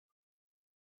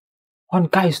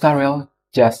Honkai Star Rail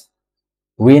just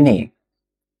winning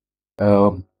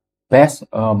best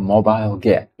mobile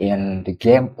game in the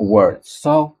Game Awards.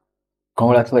 So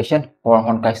congratulations for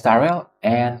Honkai Star Rail,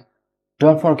 and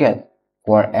don't forget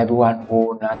for everyone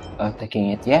who not taking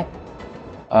it yet,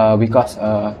 because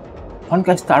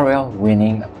Honkai Star Rail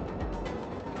winning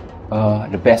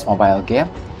the best mobile game,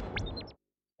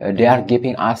 they are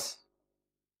giving us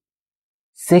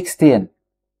 16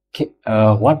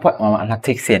 not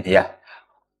 16, yeah,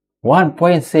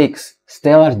 1.6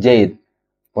 Stellar Jade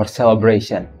for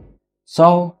celebration.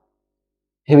 So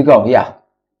here we go, yeah,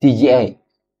 TGA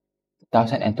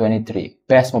 2023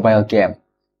 best mobile game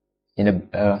in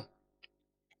the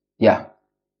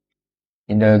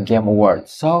in the Game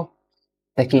Awards. So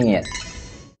taking it,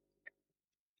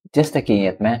 just taking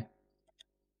it, man.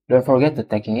 Don't forget to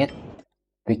taking it,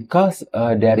 because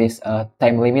there is a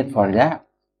time limit for that.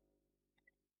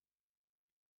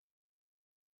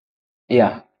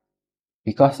 Yeah,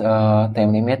 because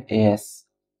time limit is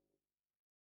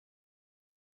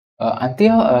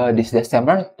until this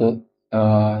December to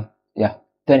yeah,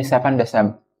 27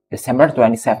 December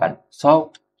 27.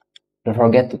 So don't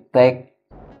forget to take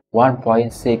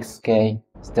 1.6k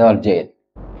Stellar Jade.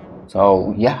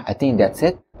 So yeah, I think that's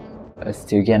it.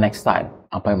 See you again next time.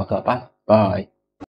 Sampai jumpa. Bye.